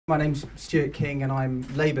My name's Stuart King and I'm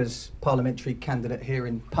Labour's parliamentary candidate here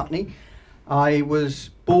in Putney. I was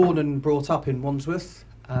born and brought up in Wandsworth.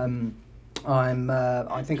 Hopefully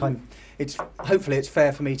it's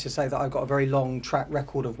fair for me to say that I've got a very long track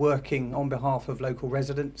record of working on behalf of local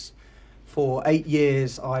residents. For 8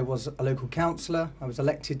 years I was a local councillor. I was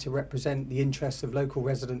elected to represent the interests of local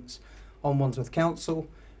residents on Wandsworth Council.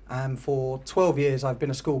 And for 12 years I've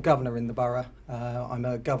been a school governor in the borough. I'm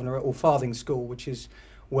a governor at Allfarthing School, which is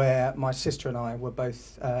where my sister and I were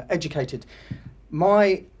both educated.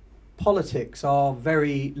 My politics are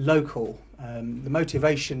very local. The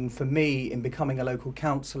motivation for me in becoming a local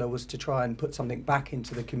councillor was to try and put something back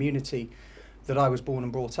into the community that I was born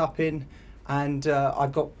and brought up in. And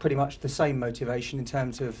I've got pretty much the same motivation in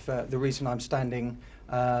terms of the reason I'm standing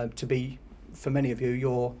to be, for many of you,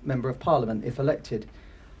 your Member of Parliament, if elected.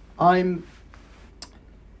 I'm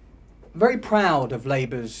very proud of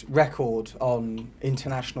Labour's record on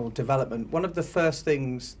international development. One of the first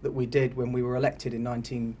things that we did when we were elected in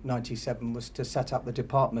 1997 was to set up the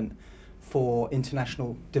Department for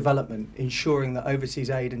International Development, ensuring that overseas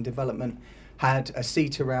aid and development had a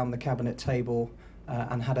seat around the cabinet table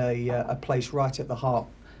and had a place right at the heart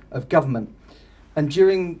of government. And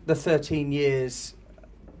during the 13 years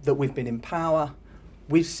that we've been in power,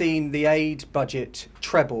 we've seen the aid budget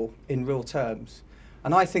treble in real terms.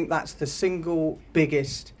 And I think that's the single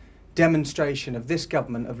biggest demonstration of this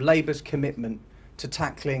government, of Labour's commitment to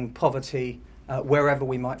tackling poverty wherever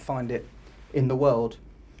we might find it in the world.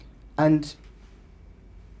 And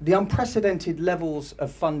the unprecedented levels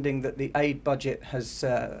of funding that the aid budget has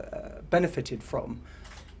benefited from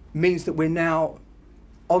means that we're now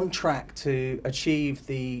on track to achieve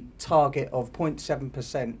the target of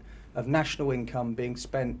 0.7% of national income being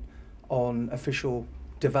spent on official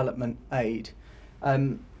development aid.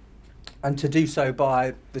 And to do so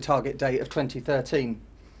by the target date of 2013.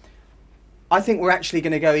 I think we're actually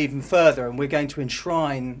going to go even further, and we're going to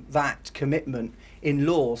enshrine that commitment in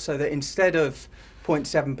law so that instead of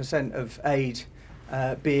 0.7% of aid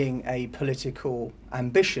being a political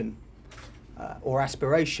ambition or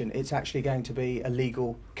aspiration, it's actually going to be a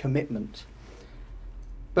legal commitment.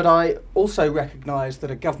 But I also recognise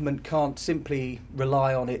that a government can't simply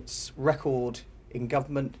rely on its record in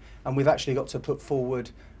government, and we've actually got to put forward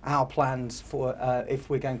our plans for if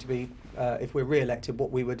we're going to be, if we're re-elected,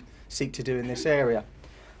 what we would seek to do in this area.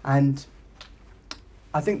 And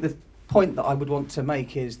I think the point that I would want to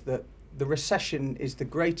make is that the recession is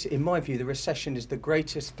in my view, the recession is the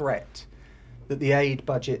greatest threat that the aid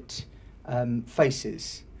budget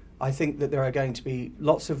faces. I think that there are going to be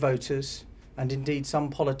lots of voters and indeed some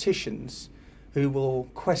politicians who will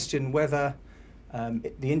question whether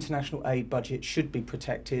the international aid budget should be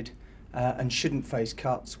protected and shouldn't face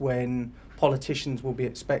cuts when politicians will be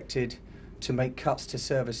expected to make cuts to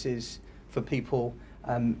services for people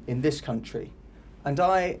in this country. And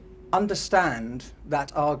I understand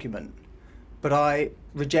that argument, but I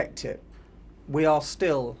reject it. We are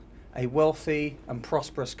still a wealthy and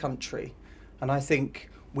prosperous country, and I think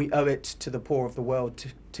we owe it to the poor of the world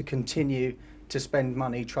to continue to spend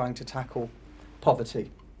money trying to tackle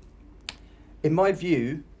poverty. In my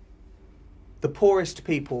view, the poorest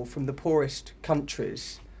people from the poorest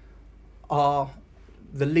countries are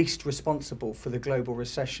the least responsible for the global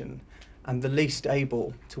recession and the least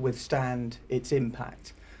able to withstand its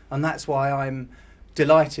impact. And that's why I'm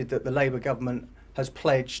delighted that the Labour government has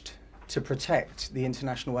pledged to protect the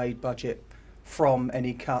international aid budget from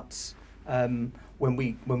any cuts when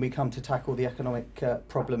we come to tackle the economic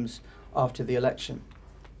problems after the election.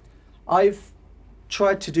 I've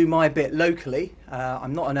tried to do my bit locally.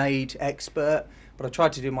 I'm not an aid expert, but I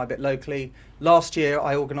tried to do my bit locally. Last year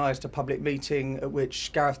I organised a public meeting at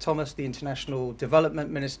which Gareth Thomas, the International Development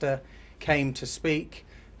Minister, came to speak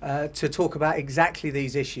to talk about exactly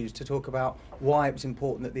these issues, to talk about why it was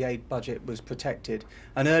important that the aid budget was protected.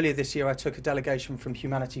 And earlier this year I took a delegation from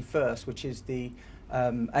Humanity First, which is the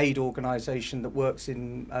aid organisation that works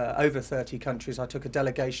in over 30 countries. I took a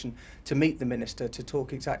delegation to meet the minister to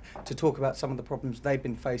talk about some of the problems they've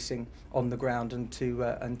been facing on the ground and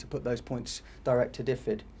to put those points direct to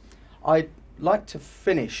DFID. I'd like to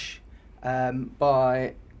finish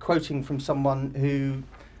by quoting from someone who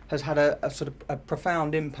has had a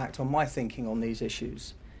profound impact on my thinking on these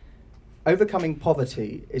issues. Overcoming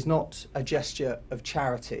poverty is not a gesture of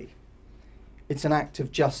charity. It's an act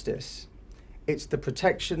of justice. It's the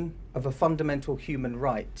protection of a fundamental human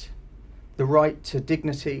right, the right to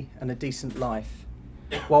dignity and a decent life.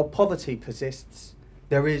 While poverty persists,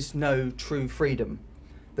 there is no true freedom.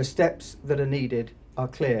 The steps that are needed are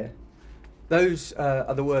clear. Those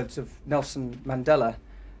are the words of Nelson Mandela,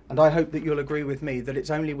 And I hope that you'll agree with me that it's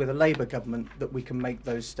only with a Labour government that we can make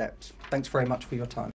those steps. Thanks very much for your time.